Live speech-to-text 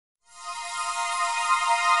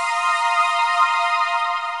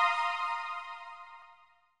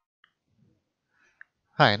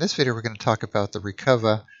Hi, in this video we're going to talk about the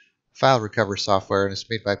Recuva File Recovery software, and it's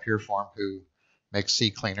made by Pureform, who makes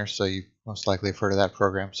CCleaner, so you most likely have heard of that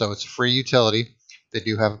program. So it's a free utility. They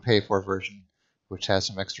do have a pay-for version, which has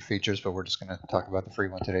some extra features, but we're just going to talk about the free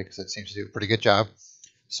one today because it seems to do a pretty good job.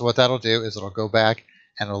 So what that'll do is it'll go back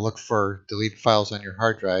and it'll look for deleted files on your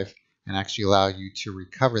hard drive and actually allow you to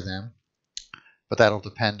recover them. But that'll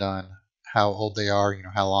depend on how old they are,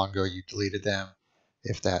 how long ago you deleted them,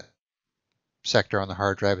 if that sector on the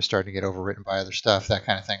hard drive is starting to get overwritten by other stuff, that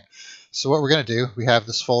kind of thing. So what we're going to do, we have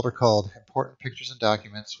this folder called Important Pictures and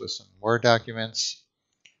Documents with some Word documents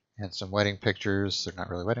and some wedding pictures. They're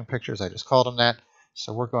not really wedding pictures, I just called them that.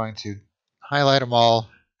 So we're going to highlight them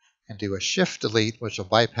all and do a Shift Delete, which will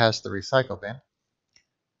bypass the recycle bin.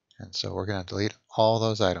 And so we're going to delete all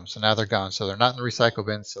those items. So now they're gone. So they're not in the recycle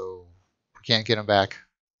bin, so we can't get them back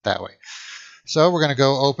that way. So we're going to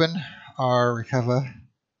go open our Recuva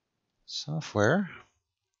software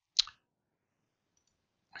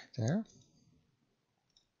right there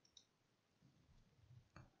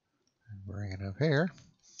and bring it up here.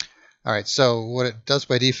 All right, so what it does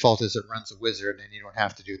by default is it runs a wizard, and you don't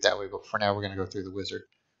have to do it that way, but for now we're going to go through the wizard.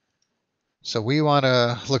 So we want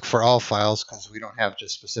to look for all files because we don't have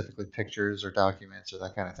just specifically pictures or documents or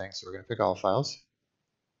that kind of thing, so we're going to pick all files.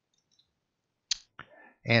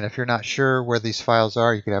 And if you're not sure where these files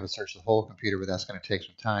are, you could have it search the whole computer, but that's going to take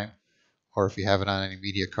some time. Or if you have it on any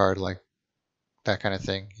media card, like that kind of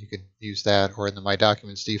thing, you could use that, or in the My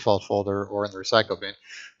Documents default folder, or in the recycle bin.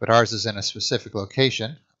 But ours is in a specific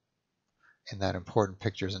location in that Important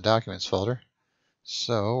Pictures and Documents folder.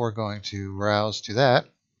 So we're going to browse to that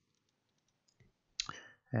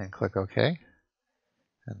and click OK,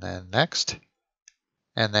 and then Next.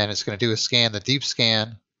 And then it's going to do a scan, the deep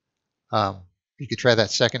scan. You could try that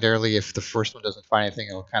secondarily. If the first one doesn't find anything,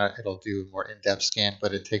 it'll do a more in-depth scan,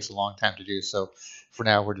 but it takes a long time to do. So for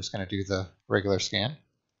now, we're just going to do the regular scan.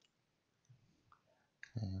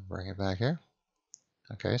 And bring it back here.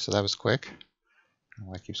 Okay, so that was quick.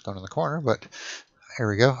 It keeps going in the corner, but here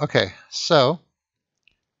we go. Okay, so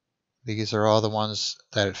these are all the ones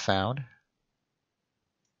that it found.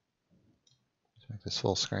 Let's make this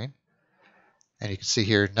full screen. And you can see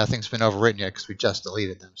here, nothing's been overwritten yet because we just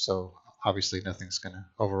deleted them. So obviously nothing's going to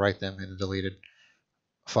overwrite them in the deleted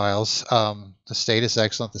files. The state is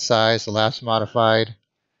excellent, the size, the last modified,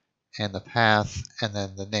 and the path, and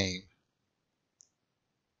then the name.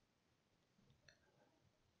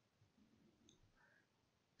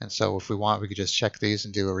 And so if we want, we could just check these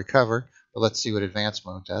and do a recover. But let's see what advanced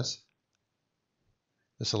mode does.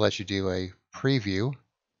 This will let you do a preview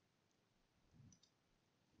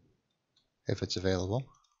if it's available.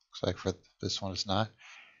 Looks like for this one it's not.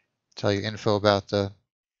 Tell you info about the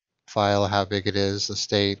file, how big it is, the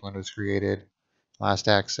state, when it was created, last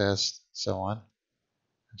accessed, so on,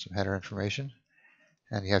 and some header information.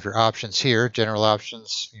 And you have your options here, general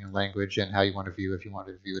options, language, and how you want to view, if you want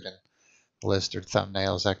to view it in list or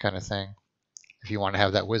thumbnails, that kind of thing. If you want to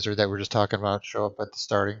have that wizard that we're just talking about show up at the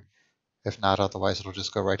starting. If not, otherwise it'll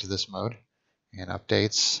just go right to this mode. And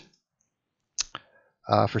updates.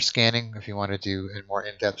 For scanning, if you want to do a more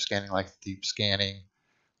in-depth scanning like deep scanning,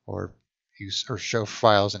 or use or show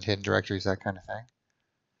files in hidden directories, that kind of thing.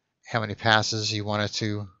 How many passes you want it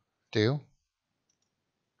to do.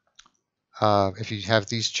 If you have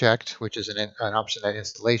these checked, which is an option at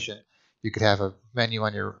installation, you could have a menu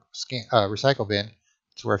on your recycle bin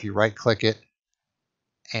to where if you right-click it,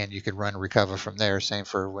 and you could run Recuva from there, same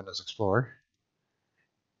for Windows Explorer,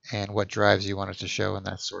 and what drives you want it to show and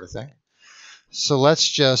that sort of thing. So let's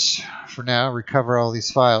just, for now, recover all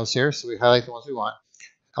these files here. So we highlight the ones we want.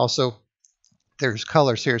 Also, there's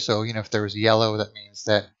colors here, so if there was yellow, that means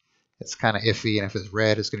that it's kind of iffy, and if it's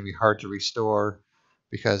red, it's going to be hard to restore,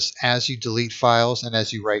 because as you delete files and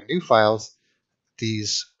as you write new files,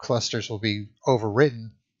 these clusters will be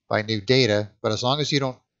overwritten by new data. But as long as you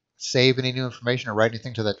don't save any new information or write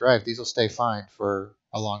anything to that drive, these will stay fine for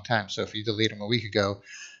a long time. So if you delete them a week ago,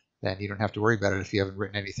 then you don't have to worry about it if you haven't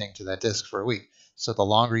written anything to that disk for a week. So the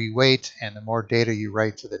longer you wait and the more data you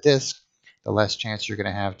write to the disk, the less chance you're going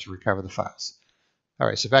to have to recover the files. All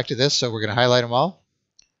right, so back to this. So we're going to highlight them all.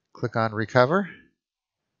 Click on Recover.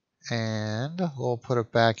 And we'll put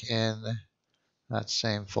it back in that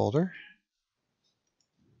same folder.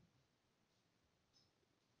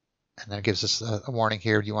 And then it gives us a warning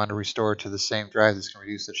here. Do you want to restore to the same drive? This can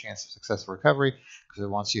reduce the chance of successful recovery because it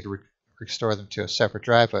wants you to restore them to a separate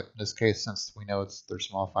drive. But in this case, since we know they're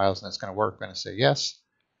small files and it's going to work, we're going to say yes.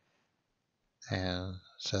 And it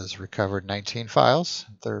says recovered 19 files,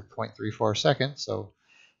 0.34 seconds. So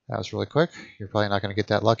that was really quick. You're probably not going to get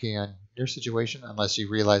that lucky on your situation unless you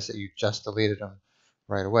realize that you just deleted them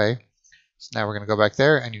right away. So now we're going to go back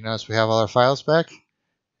there, and you notice we have all our files back,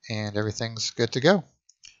 and everything's good to go.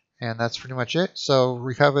 And that's pretty much it. So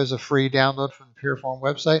Recuva is a free download from the Puriform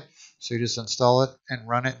website. So you just install it and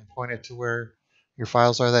run it and point it to where your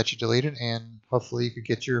files are that you deleted, and hopefully you could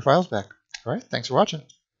get your files back. All right, thanks for watching.